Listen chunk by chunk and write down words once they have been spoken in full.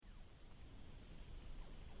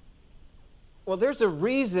Well, there's a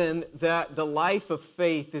reason that the life of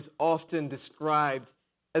faith is often described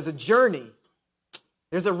as a journey.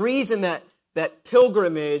 There's a reason that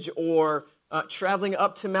pilgrimage or traveling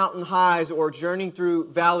up to mountain highs or journeying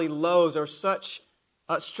through valley lows are such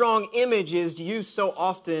strong images used so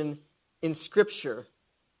often in Scripture.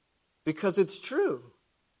 Because it's true,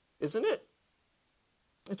 isn't it?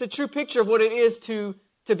 It's a true picture of what it is to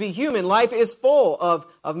be human. Life is full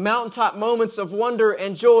of mountaintop moments of wonder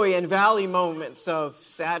and joy and valley moments of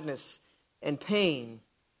sadness and pain.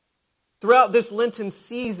 Throughout this Lenten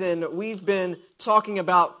season, we've been talking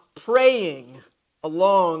about praying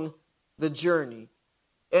along the journey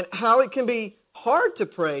and how it can be hard to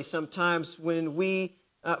pray sometimes when we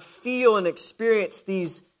feel and experience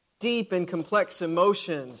these deep and complex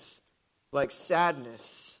emotions like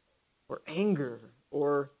sadness or anger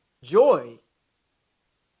or joy.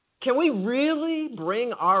 Can we really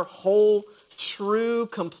bring our whole, true,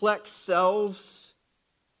 complex selves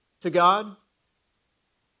to God?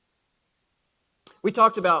 We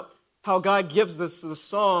talked about how God gives us the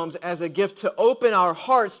Psalms as a gift to open our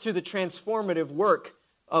hearts to the transformative work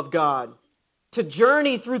of God. To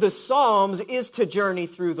journey through the Psalms is to journey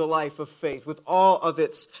through the life of faith with all of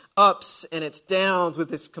its ups and its downs,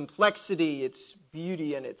 with its complexity, its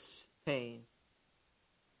beauty, and its pain.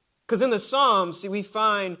 Because in the Psalms, we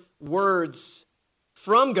find words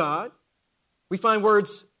from God, we find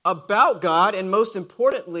words about God, and most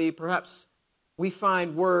importantly, perhaps, we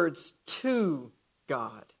find words to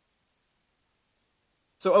God.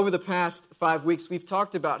 So over the past 5 weeks, we've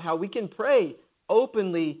talked about how we can pray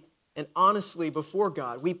openly and honestly before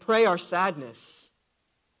God. We pray our sadness.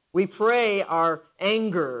 We pray our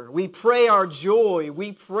anger. We pray our joy.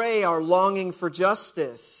 We pray our longing for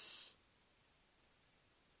justice.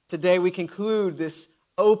 Today we conclude this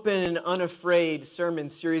open and unafraid sermon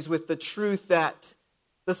series with the truth that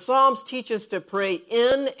the Psalms teach us to pray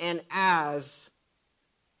in and as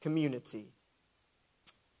community.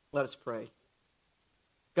 Let us pray.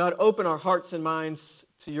 God, open our hearts and minds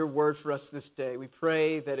to your word for us this day. We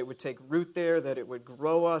pray that it would take root there, that it would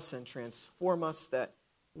grow us and transform us, that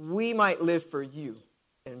we might live for you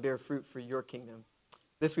and bear fruit for your kingdom.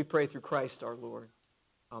 This we pray through Christ our Lord.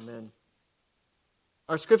 Amen.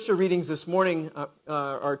 Our scripture readings this morning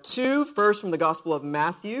are two. First, from the Gospel of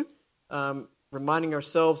Matthew, reminding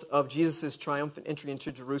ourselves of Jesus' triumphant entry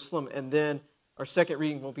into Jerusalem. And then our second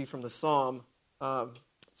reading will be from the Psalm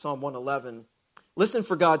 111. Listen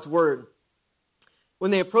for God's word.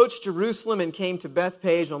 When they approached Jerusalem and came to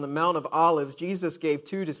Bethphage on the Mount of Olives, Jesus gave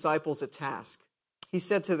 2 disciples a task. He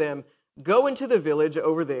said to them, "Go into the village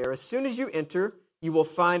over there. As soon as you enter, you will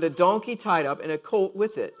find a donkey tied up and a colt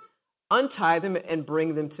with it. Untie them and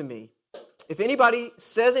bring them to me. If anybody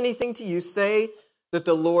says anything to you, say that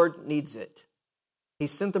the Lord needs it." He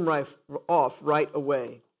sent them off right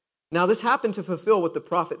away. Now this happened to fulfill what the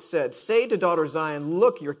prophet said. "Say to daughter Zion,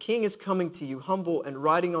 look, your king is coming to you, humble and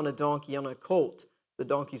riding on a donkey, on a colt, the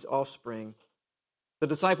donkey's offspring." The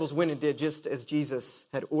disciples went and did just as Jesus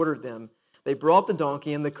had ordered them. They brought the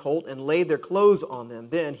donkey and the colt and laid their clothes on them.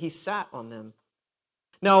 Then he sat on them.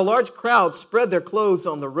 Now a large crowd spread their clothes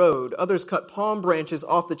on the road. Others cut palm branches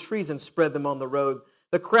off the trees and spread them on the road.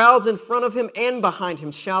 The crowds in front of him and behind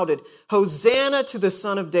him shouted, "Hosanna to the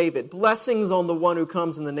Son of David. Blessings on the one who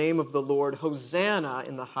comes in the name of the Lord. Hosanna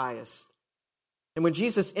in the highest." And when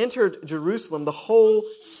Jesus entered Jerusalem, the whole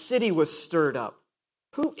city was stirred up.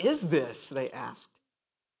 "Who is this?" they asked.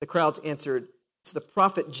 The crowds answered, "It's the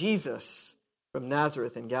prophet Jesus from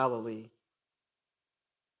Nazareth in Galilee."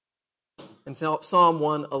 And Psalm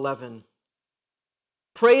 111.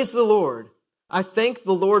 Praise the Lord. I thank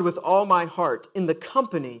the Lord with all my heart, in the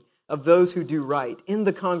company of those who do right, in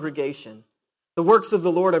the congregation. The works of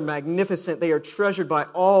the Lord are magnificent. They are treasured by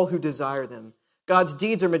all who desire them. God's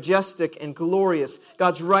deeds are majestic and glorious.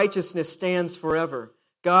 God's righteousness stands forever.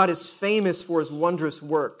 God is famous for his wondrous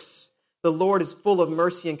works. The Lord is full of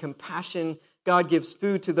mercy and compassion. God gives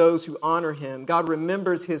food to those who honor him. God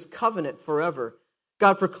remembers his covenant forever.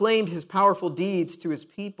 God proclaimed his powerful deeds to his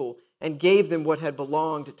people and gave them what had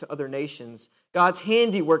belonged to other nations. God's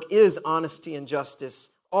handiwork is honesty and justice.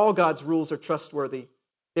 All God's rules are trustworthy.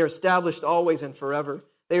 They are established always and forever.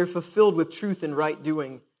 They are fulfilled with truth and right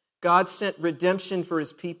doing. God sent redemption for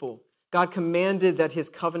his people. God commanded that his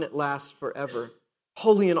covenant last forever.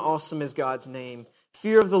 Holy and awesome is God's name.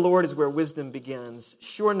 Fear of the Lord is where wisdom begins.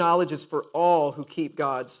 Sure knowledge is for all who keep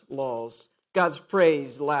God's laws. God's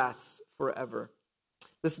praise lasts forever.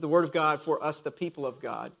 This is the word of God for us, the people of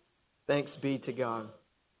God. Thanks be to God.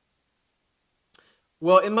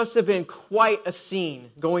 Well, it must have been quite a scene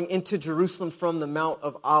going into Jerusalem from the Mount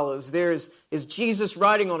of Olives. There is Jesus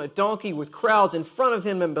riding on a donkey with crowds in front of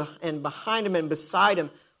him and behind him and beside him,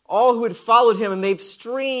 all who had followed him, and they've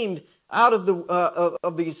streamed out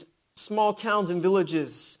of these small towns and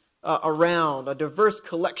villages around, a diverse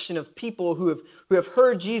collection of people who have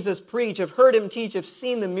heard Jesus preach, have heard him teach, have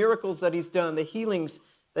seen the miracles that he's done, the healings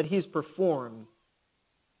that he's performed.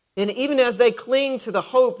 And even as they cling to the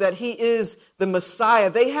hope that he is the Messiah,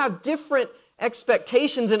 they have different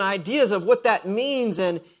expectations and ideas of what that means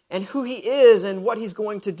and who he is and what he's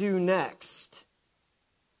going to do next.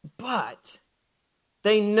 But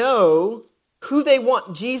they know who they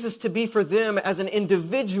want Jesus to be for them as an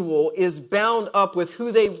individual is bound up with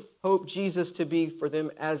who they hope Jesus to be for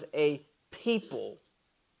them as a people.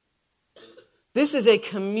 This is a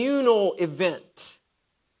communal event.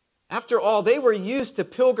 After all, they were used to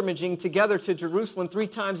pilgrimaging together to Jerusalem 3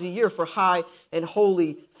 times a year for high and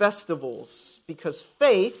holy festivals, because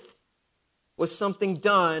faith was something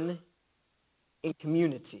done in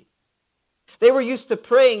community. They were used to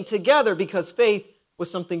praying together because faith was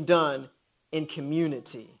something done in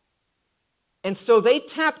community. And so they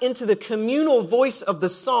tap into the communal voice of the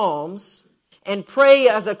Psalms and pray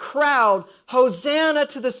as a crowd, Hosanna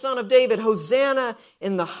to the Son of David, Hosanna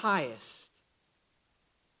in the highest.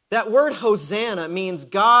 That word Hosanna means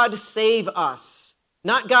God save us.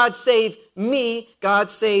 Not God save me, God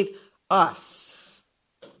save us.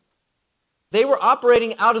 They were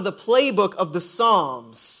operating out of the playbook of the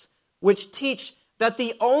Psalms, which teach that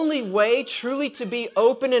the only way truly to be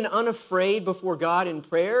open and unafraid before God in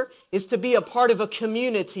prayer is to be a part of a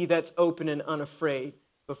community that's open and unafraid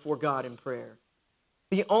before God in prayer.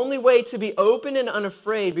 The only way to be open and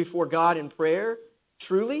unafraid before God in prayer,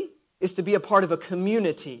 truly, is to be a part of a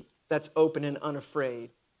community that's open and unafraid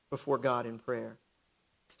before God in prayer.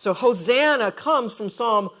 So Hosanna comes from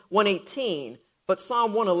Psalm 118, but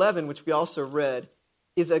Psalm 111, which we also read,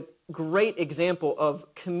 is a great example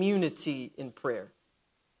of community in prayer.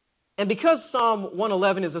 And because Psalm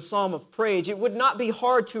 111 is a psalm of praise, it would not be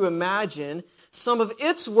hard to imagine some of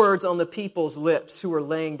its words on the people's lips who are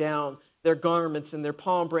laying down their garments and their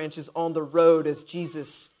palm branches on the road as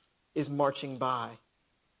Jesus is marching by.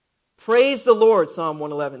 Praise the Lord, Psalm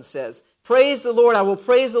 111 says. Praise the Lord, I will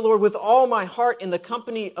praise the Lord with all my heart in the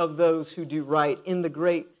company of those who do right, in the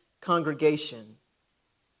great congregation.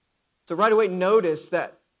 So right away, notice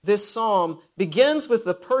that this psalm begins with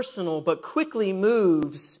the personal, but quickly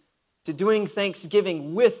moves to doing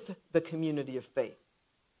thanksgiving with the community of faith.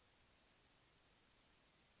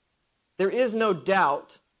 There is no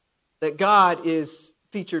doubt that God is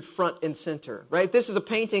featured front and center, right? This is a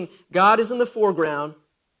painting. God is in the foreground,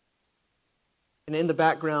 and in the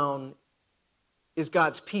background is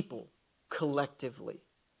God's people collectively.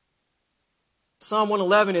 Psalm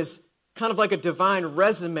 111 is kind of like a divine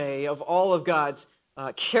resume of all of God's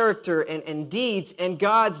character and deeds, and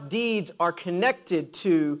God's deeds are connected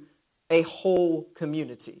to a whole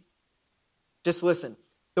community. Just listen.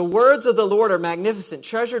 The words of the Lord are magnificent,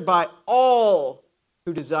 treasured by all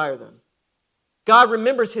who desire them. God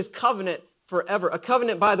remembers his covenant forever. A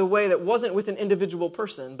covenant, by the way, that wasn't with an individual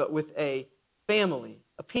person, but with a family,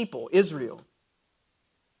 a people, Israel.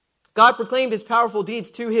 God proclaimed his powerful deeds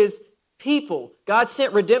to his people. God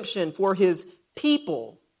sent redemption for his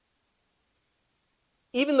people.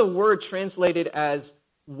 Even the word translated as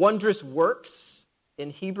wondrous works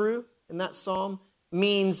in Hebrew in that psalm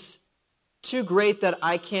means too great that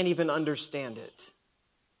I can't even understand it.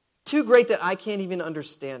 Too great that I can't even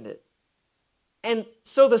understand it. And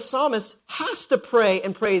so the psalmist has to pray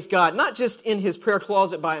and praise God, not just in his prayer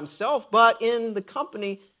closet by himself, but in the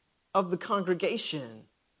company of the congregation.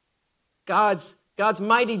 God's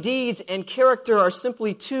mighty deeds and character are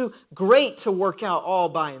simply too great to work out all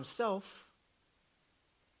by himself.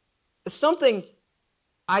 Something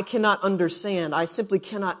I cannot understand, I simply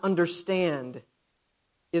cannot understand,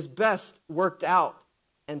 is best worked out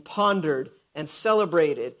and pondered and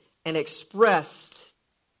celebrated and expressed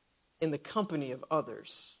in the company of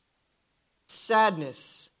others.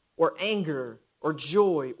 Sadness or anger or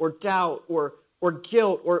joy or doubt or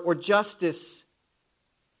guilt or justice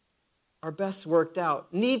are best worked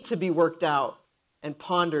out, need to be worked out and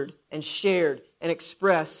pondered and shared and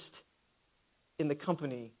expressed in the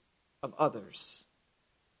company of others.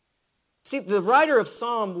 See, the writer of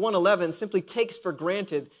Psalm 111 simply takes for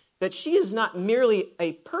granted that she is not merely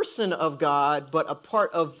a person of God, but a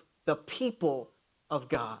part of the people of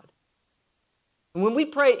God. And when we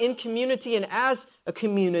pray in community and as a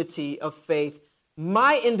community of faith,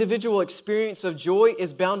 my individual experience of joy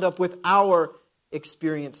is bound up with our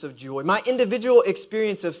experience of joy. My individual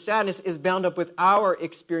experience of sadness is bound up with our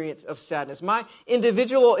experience of sadness. My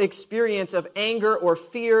individual experience of anger or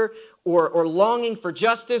fear or longing for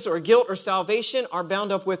justice or guilt or salvation are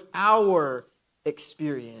bound up with our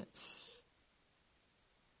experience.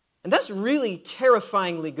 And that's really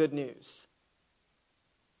terrifyingly good news.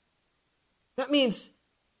 That means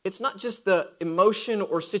it's not just the emotion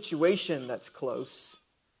or situation that's close.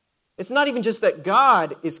 It's not even just that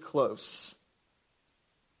God is close.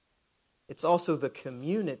 It's also the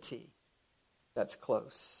community that's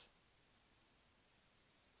close.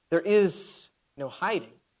 There is no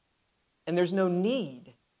hiding, and there's no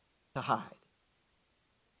need to hide.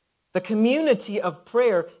 The community of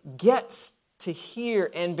prayer gets to hear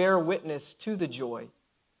and bear witness to the joy,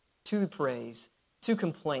 to praise, to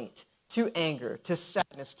complaint, to anger, to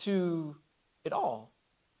sadness, to it all.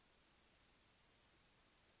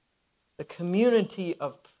 The community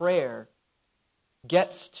of prayer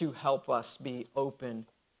gets to help us be open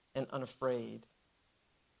and unafraid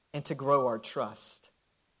and to grow our trust.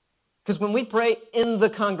 Because when we pray in the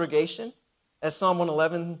congregation, as Psalm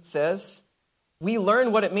 111 says, we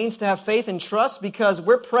learn what it means to have faith and trust because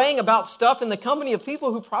we're praying about stuff in the company of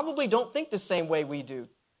people who probably don't think the same way we do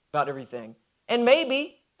about everything. And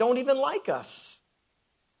maybe don't even like us.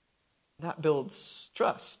 That builds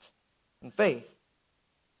trust and faith.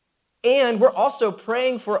 And we're also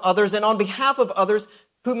praying for others and on behalf of others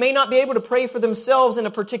who may not be able to pray for themselves in a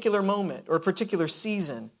particular moment or a particular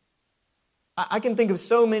season. I can think of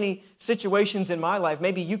so many situations in my life,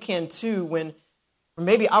 maybe you can too, when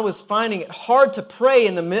maybe I was finding it hard to pray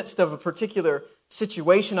in the midst of a particular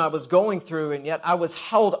situation I was going through, and yet I was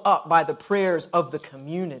held up by the prayers of the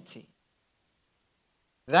community.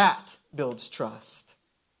 That builds trust.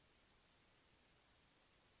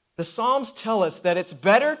 The Psalms tell us that it's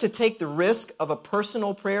better to take the risk of a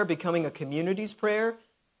personal prayer becoming a community's prayer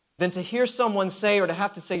than to hear someone say or to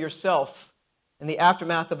have to say yourself in the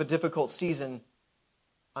aftermath of a difficult season,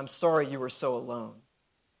 "I'm sorry you were so alone."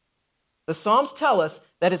 The Psalms tell us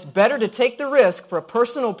that it's better to take the risk for a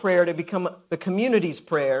personal prayer to become the community's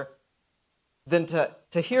prayer than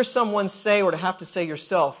to hear someone say or to have to say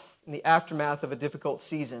yourself in the aftermath of a difficult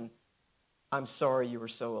season, "I'm sorry you were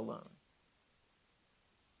so alone."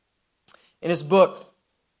 In his book,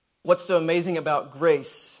 What's So Amazing About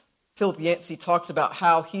Grace, Philip Yancey talks about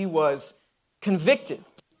how he was convicted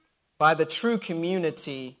by the true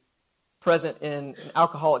community present in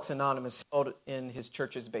Alcoholics Anonymous held in his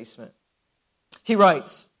church's basement. He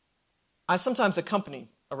writes, "I sometimes accompany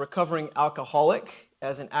a recovering alcoholic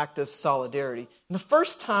as an act of solidarity. And the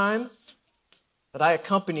first time that I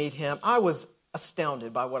accompanied him, I was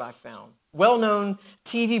astounded by what I found. Well-known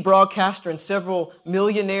TV broadcaster and several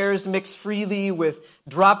millionaires mixed freely with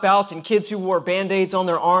dropouts and kids who wore Band-Aids on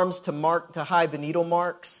their arms to hide the needle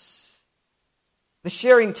marks. The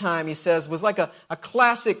sharing time," he says, "was like a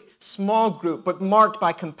classic small group, but marked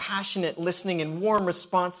by compassionate listening and warm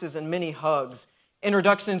responses and many hugs.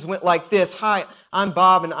 Introductions went like this: 'Hi, I'm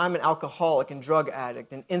Bob and I'm an alcoholic and drug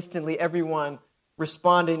addict.' And instantly everyone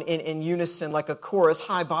responded in unison like a chorus,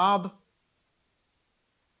 'Hi, Bob.'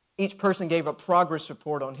 Each person gave a progress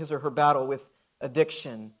report on his or her battle with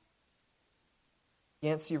addiction."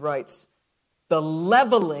 Yancey writes, "The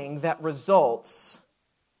leveling that results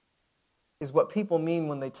is what people mean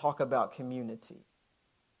when they talk about community.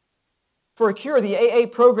 For a cure, the AA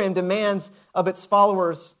program demands of its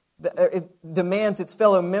followers, it demands its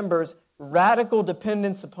fellow members radical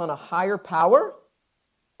dependence upon a higher power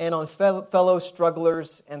and on fellow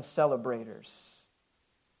strugglers and celebrators."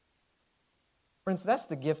 Friends, that's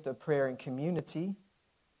the gift of prayer and community.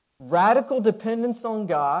 Radical dependence on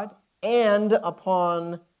God and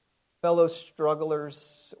upon fellow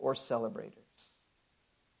strugglers or celebrators.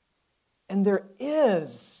 And there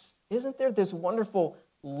isn't there this wonderful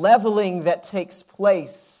leveling that takes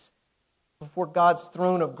place before God's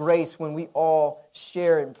throne of grace when we all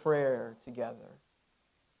share in prayer together?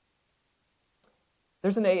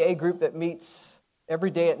 There's an AA group that meets every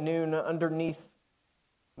day at noon underneath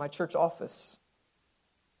my church office.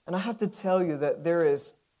 And I have to tell you that there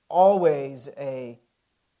is always a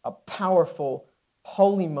powerful,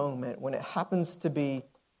 holy moment when it happens to be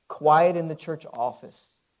quiet in the church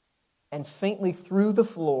office. And faintly through the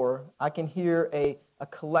floor, I can hear a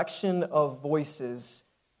collection of voices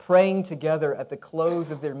praying together at the close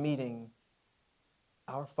of their meeting.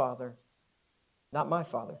 "Our Father," not my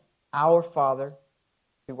Father, "Our Father,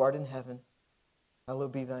 who art in heaven,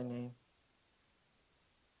 hallowed be thy name."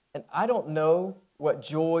 And I don't know what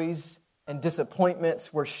joys and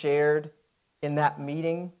disappointments were shared in that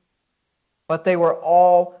meeting, but they were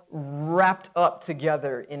all wrapped up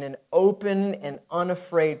together in an open and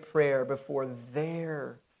unafraid prayer before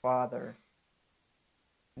their Father.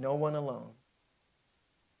 No one alone.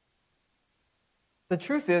 The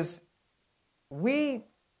truth is, we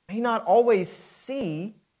may not always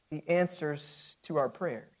see the answers to our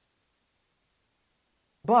prayers.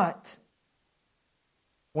 But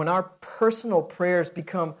when our personal prayers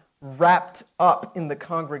become wrapped up in the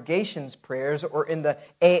congregation's prayers, or in the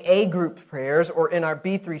AA group prayers, or in our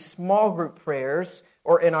B3 small group prayers,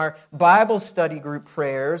 or in our Bible study group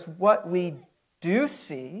prayers, what we do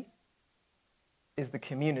see is the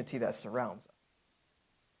community that surrounds us.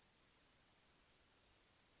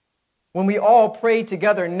 When we all pray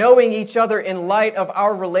together, knowing each other in light of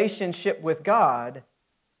our relationship with God,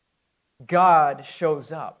 God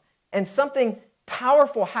shows up. And something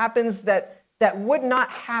powerful happens that would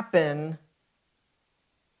not happen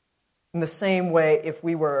in the same way if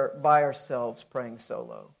we were by ourselves praying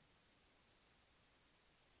solo.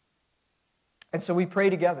 And so we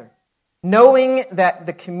pray together, knowing that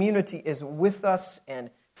the community is with us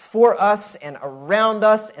and for us and around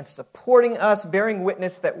us and supporting us, bearing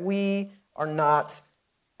witness that we are not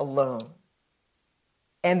alone.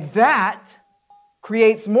 And that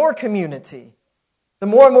creates more community. The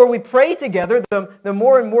more and more we pray together, the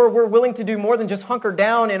more and more we're willing to do more than just hunker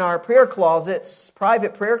down in our prayer closets,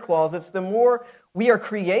 private prayer closets, the more we are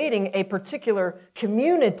creating a particular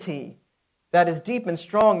community that is deep and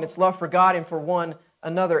strong in its love for God and for one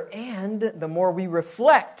another. And the more we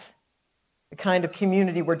reflect the kind of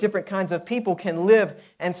community where different kinds of people can live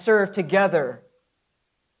and serve together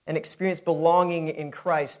and experience belonging in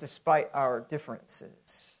Christ despite our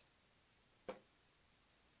differences.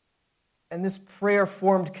 And this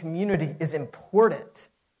prayer-formed community is important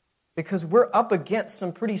because we're up against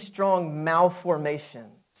some pretty strong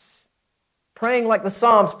malformations. Praying like the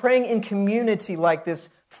Psalms, praying in community like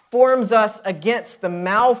this forms us against the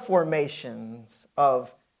malformations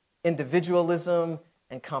of individualism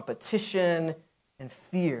and competition and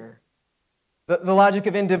fear. The logic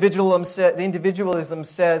of individualism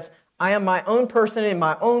says, I am my own person in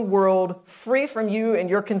my own world, free from you and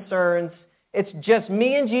your concerns. It's just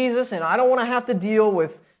me and Jesus, and I don't want to have to deal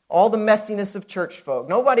with all the messiness of church folk.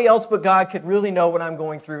 Nobody else but God could really know what I'm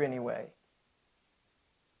going through anyway.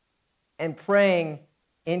 And praying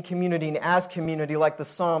in community and as community like the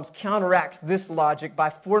Psalms counteracts this logic by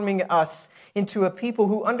forming us into a people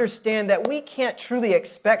who understand that we can't truly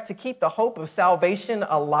expect to keep the hope of salvation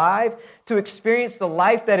alive, to experience the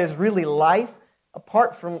life that is really life,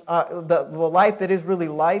 apart from the life that is really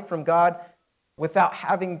life from God, without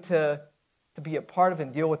having to be a part of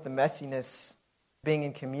and deal with the messiness being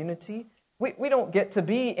in community. We don't get to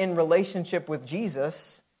be in relationship with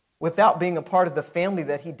Jesus without being a part of the family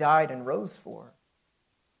that he died and rose for.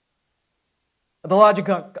 The logic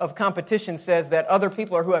of competition says that other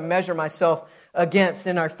people are who I measure myself against.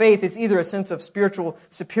 In our faith, it's either a sense of spiritual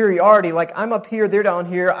superiority, like I'm up here, they're down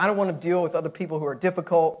here, I don't want to deal with other people who are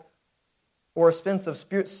difficult, or a sense of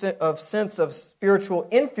spiritual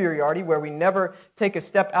inferiority where we never take a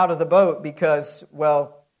step out of the boat because,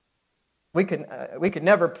 well, we could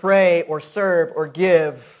never pray or serve or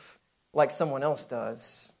give like someone else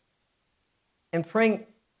does. And praying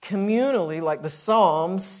communally, like the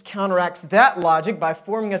Psalms, counteracts that logic by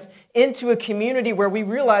forming us into a community where we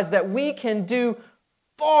realize that we can do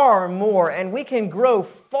far more and we can grow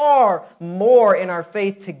far more in our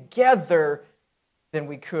faith together than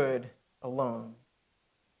we could alone.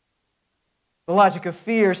 The logic of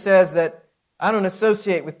fear says that I don't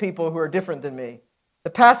associate with people who are different than me.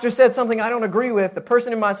 The pastor said something I don't agree with. The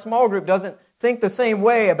person in my small group doesn't think the same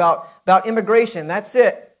way about immigration. That's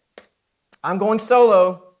it. I'm going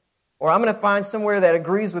solo, or I'm going to find somewhere that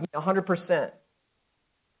agrees with me 100%.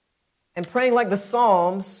 And praying like the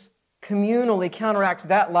Psalms communally counteracts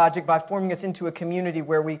that logic by forming us into a community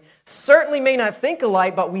where we certainly may not think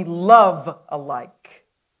alike, but we love alike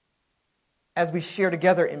as we share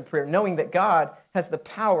together in prayer, knowing that God has the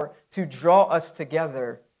power to draw us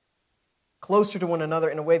together closer to one another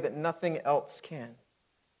in a way that nothing else can.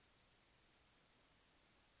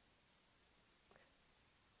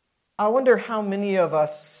 I wonder how many of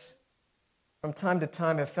us from time to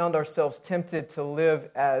time have found ourselves tempted to live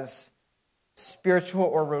as spiritual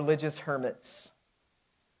or religious hermits,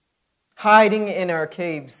 hiding in our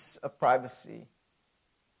caves of privacy.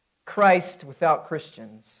 Christ without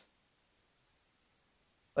Christians.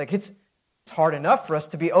 Like it's hard enough for us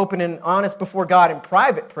to be open and honest before God in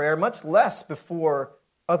private prayer, much less before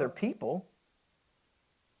other people.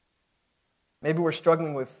 Maybe we're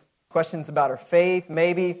struggling with questions about our faith.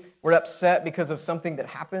 Maybe we're upset because of something that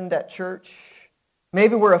happened at church.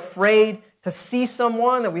 Maybe we're afraid to see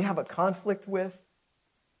someone that we have a conflict with.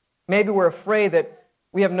 Maybe we're afraid that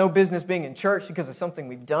we have no business being in church because of something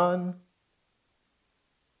we've done.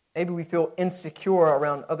 Maybe we feel insecure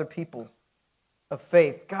around other people of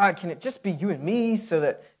faith. God, can it just be you and me so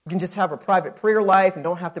that we can just have a private prayer life and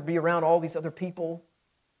don't have to be around all these other people?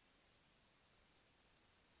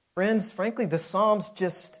 Friends, frankly, the Psalms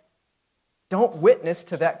just don't witness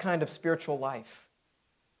to that kind of spiritual life.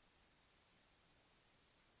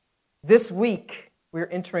 This week we're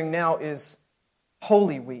entering now is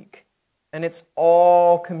Holy Week, and it's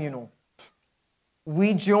all communal.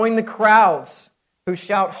 We join the crowds who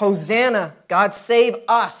shout, "Hosanna, God save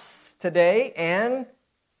us," today, and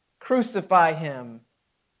 "Crucify him"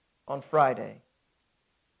 on Friday.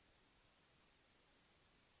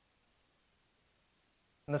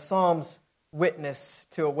 And the Psalms witness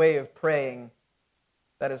to a way of praying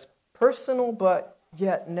that is personal but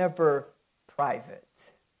yet never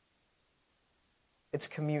private. It's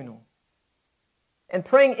communal. And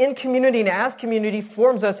praying in community and as community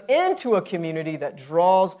forms us into a community that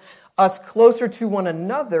draws us closer to one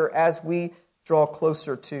another as we draw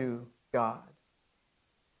closer to God.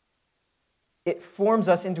 It forms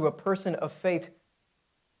us into a person of faith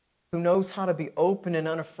who knows how to be open and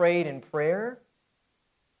unafraid in prayer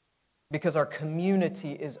because our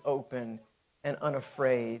community is open and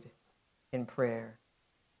unafraid in prayer.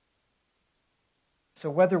 So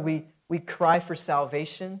whether we cry for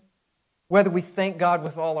salvation, whether we thank God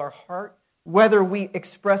with all our heart, whether we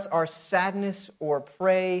express our sadness or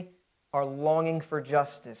pray our longing for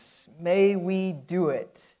justice, may we do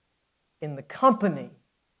it in the company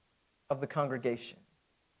of the congregation,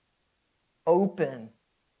 open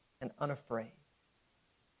and unafraid,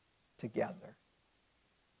 together.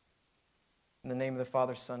 In the name of the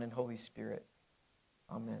Father, Son, and Holy Spirit,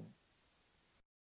 amen.